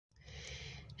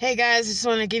Hey guys, I just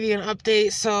want to give you an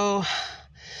update. So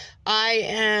I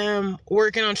am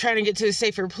working on trying to get to a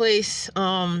safer place.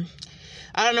 I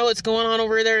don't know what's going on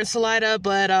over there in Salida,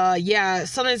 but yeah,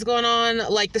 something's going on.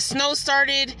 Like the snow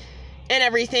started and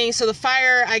everything, so the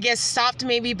fire I guess stopped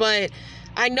maybe, but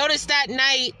I noticed that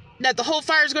night that the whole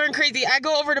fire is going crazy. I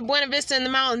go over to Buena Vista in the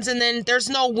mountains and then there's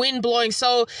no wind blowing,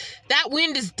 so that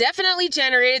wind is definitely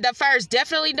generated. That fire is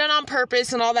definitely done on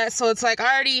purpose and all that. So it's like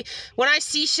when I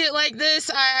see shit like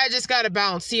this, I just gotta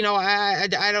bounce, you know. I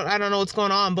don't know what's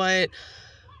going on, but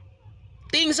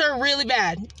things are really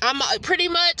bad.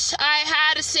 I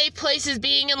had a safe places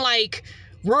being in like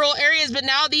rural areas, but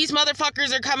now these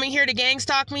motherfuckers are coming here to gang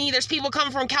stalk me. There's people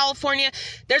coming from California.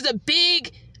 There's a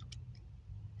big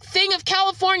thing of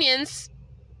Californians.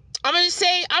 I'm just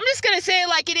gonna say it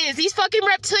like it is. These fucking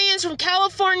reptilians from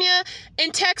California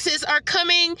and Texas are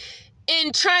coming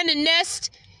and trying to nest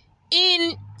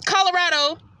in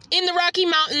Colorado in the Rocky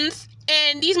Mountains,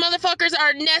 and these motherfuckers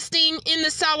are nesting in the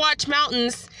Sawatch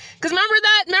Mountains. Because remember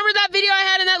that video I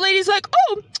had, and that lady's like,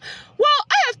 oh, well,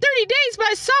 I have 30 days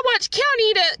by Sawatch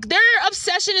County their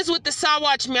obsession is with the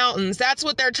Sawatch Mountains. That's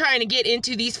what they're trying to get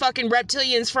into, these fucking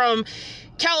reptilians from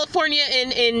California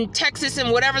and Texas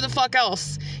and whatever the fuck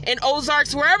else, and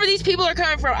Ozarks, wherever these people are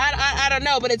coming from. I don't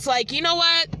know, but it's like, you know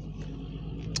what?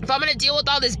 If I'm gonna deal with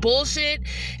all this bullshit,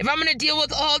 if I'm gonna deal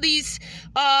with all these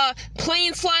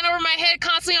planes flying over my head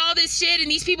constantly, all this shit, and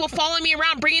these people following me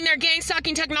around, bringing their gang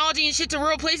stalking technology and shit to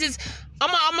rural places,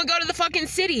 I'm gonna go to the fucking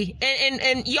city,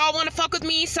 and y'all want to fuck with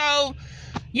me. So,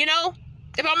 you know,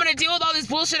 if I'm gonna deal with all this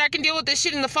bullshit, I can deal with this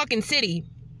shit in the fucking city.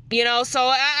 You know, so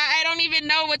I don't even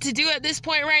know what to do at this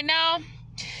point right now.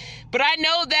 But I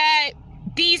know that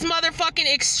these motherfucking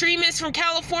extremists from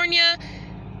California,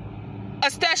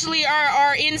 especially,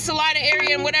 are in Salida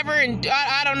area and whatever, and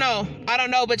I don't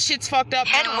know, but shit's fucked up.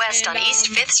 Head west on East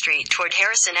 5th Street toward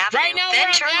Harrison Avenue, right now,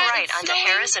 then turn right onto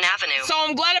Harrison Avenue. So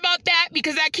I'm glad about that,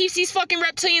 because that keeps these fucking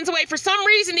reptilians away. For some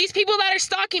reason, these people that are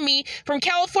stalking me from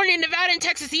California, Nevada, and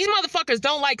Texas, these motherfuckers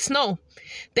don't like snow.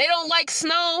 They don't like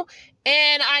snow.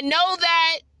 And I know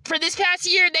that for this past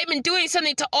year, they've been doing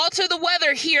something to alter the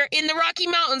weather here in the Rocky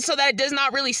Mountains so that it does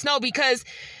not really snow, because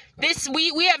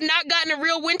we have not gotten a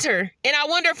real winter. And I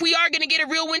wonder if we are going to get a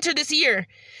real winter this year,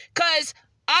 because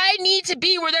I need to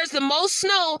be where there's the most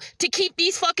snow to keep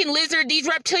these fucking these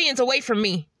reptilians away from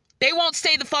me. They won't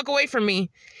stay the fuck away from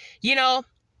me, you know?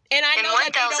 And I know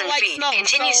that they don't like snow.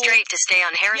 Continue straight to stay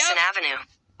on Harrison Avenue.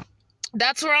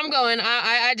 That's where I'm going.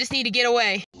 I just need to get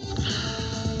away.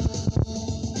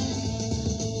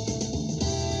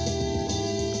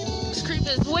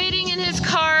 Is waiting in his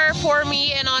car for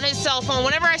me and on his cell phone.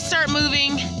 Whenever I start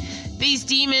moving, these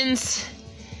demons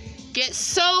get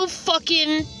so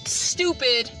fucking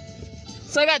stupid.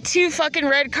 So I got two fucking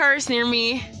red cars near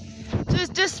me.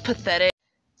 Just pathetic.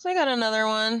 So I got another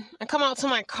one. I come out to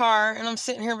my car and I'm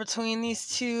sitting here between these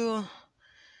two.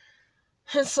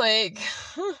 It's like,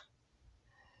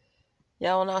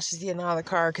 yeah, well, now she's getting out of the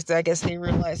car, because I guess they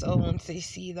realize, oh, once they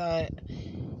see that,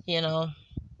 you know,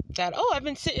 that, oh, I've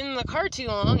been sitting in the car too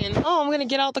long, and oh, I'm gonna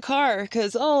get out the car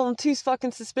because, oh, I'm too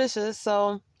fucking suspicious.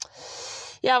 So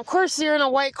yeah, of course you're in a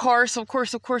white car, so of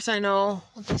course I know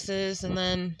what this is. And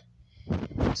then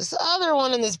just the other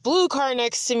one in this blue car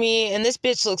next to me, and this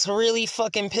bitch looks really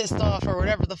fucking pissed off, or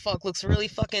whatever the fuck, looks really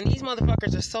fucking, these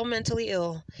motherfuckers are so mentally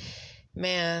ill,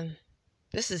 man.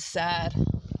 This is sad.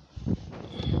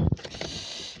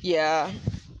 Yeah,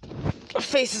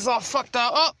 face is all fucked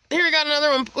up. Oh, here we got another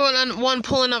one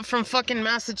pulling up from fucking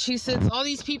Massachusetts. All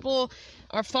these people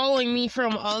are following me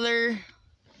from other, I'm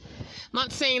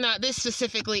not saying that this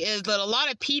specifically is, but a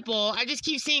lot of people, I just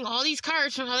keep seeing all these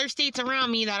cars from other states around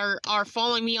me that are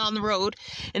following me on the road,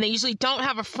 and they usually don't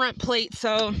have a front plate.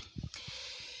 So,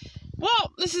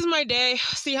 well, this is my day.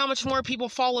 See how much more people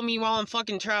follow me while I'm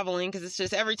fucking traveling, because it's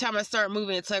just every time I start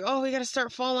moving, it's like, oh, we gotta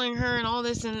start following her and all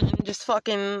this, and just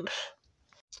fucking.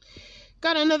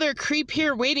 Got another creep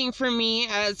here waiting for me,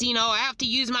 as, you know, I have to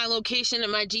use my location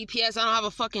and my GPS. I don't have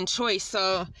a fucking choice.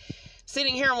 So,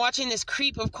 sitting here and watching this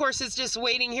creep, of course, it's just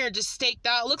waiting here, just staked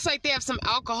out. It looks like they have some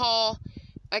alcohol,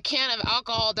 a can of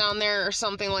alcohol down there or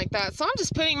something like that. So, I'm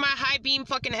just putting my high beam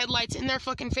fucking headlights in their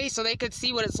fucking face so they could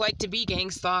see what it's like to be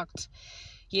gang stalked.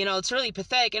 You know, it's really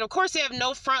pathetic. And, of course, they have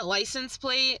no front license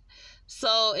plate.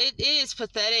 So, it is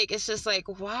pathetic. It's just like,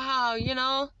 wow, you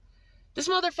know. This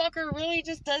motherfucker really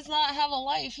just does not have a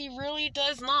life. He really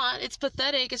does not. It's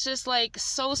pathetic. It's just, like,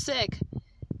 so sick.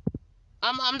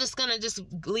 I'm just gonna just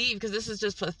leave, because this is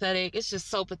just pathetic. It's just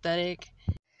so pathetic.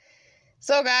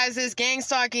 So, guys, this gang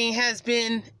stalking has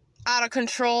been out of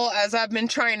control as I've been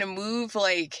trying to move,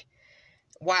 like,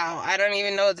 wow, I don't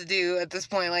even know what to do at this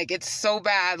point. Like, it's so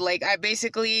bad. Like, I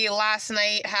basically last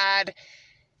night had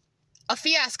a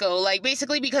fiasco. Like,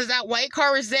 basically because that white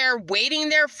car was there, waiting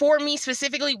there for me,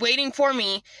 specifically waiting for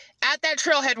me at that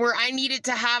trailhead where I needed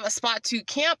to have a spot to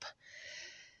camp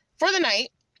for the night.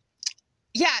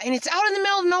 Yeah, and it's out in the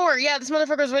middle of nowhere. Yeah, this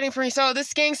motherfucker's waiting for me. So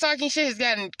this gang stalking shit is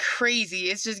getting crazy.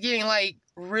 It's just getting, like,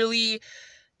 really...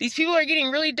 These people are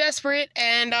getting really desperate,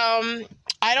 and,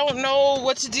 I don't know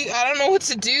what to do. I don't know what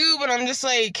to do, but I'm just,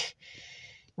 like,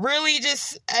 really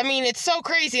just... I mean, it's so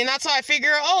crazy, and that's why I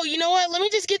figure, oh, you know what? Let me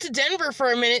just get to Denver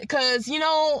for a minute, because, you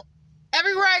know,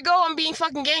 everywhere I go, I'm being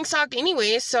fucking gang stalked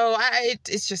anyway, so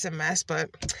it's just a mess, but...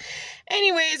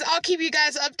 Anyways, I'll keep you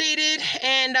guys updated,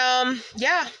 and,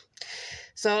 yeah...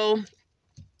 So,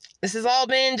 this has all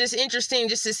been just interesting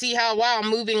just to see how, wow,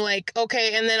 I'm moving, like,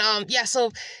 okay, and then, yeah,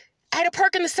 so, I had to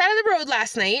park on the side of the road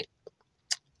last night,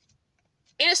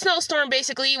 in a snowstorm,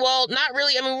 basically. Well, not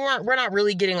really, I mean, we're not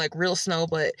really getting, like, real snow,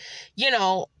 but, you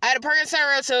know, I had to park on the side of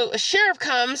the road, so a sheriff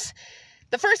comes.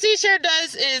 The first thing the sheriff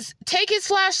does is take his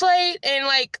flashlight and,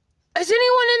 like, is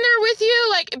anyone in there with you?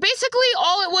 Like, basically,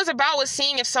 all it was about was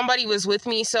seeing if somebody was with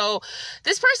me. So,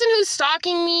 this person who's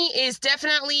stalking me is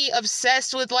definitely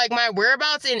obsessed with, like, my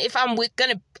whereabouts, and if I'm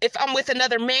with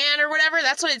another man or whatever,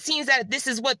 that's what it seems that this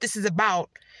is what this is about,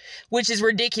 which is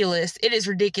ridiculous. It is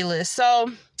ridiculous. So,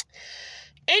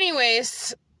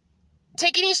 anyways,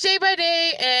 taking each day by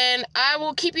day, and I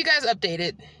will keep you guys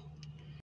updated.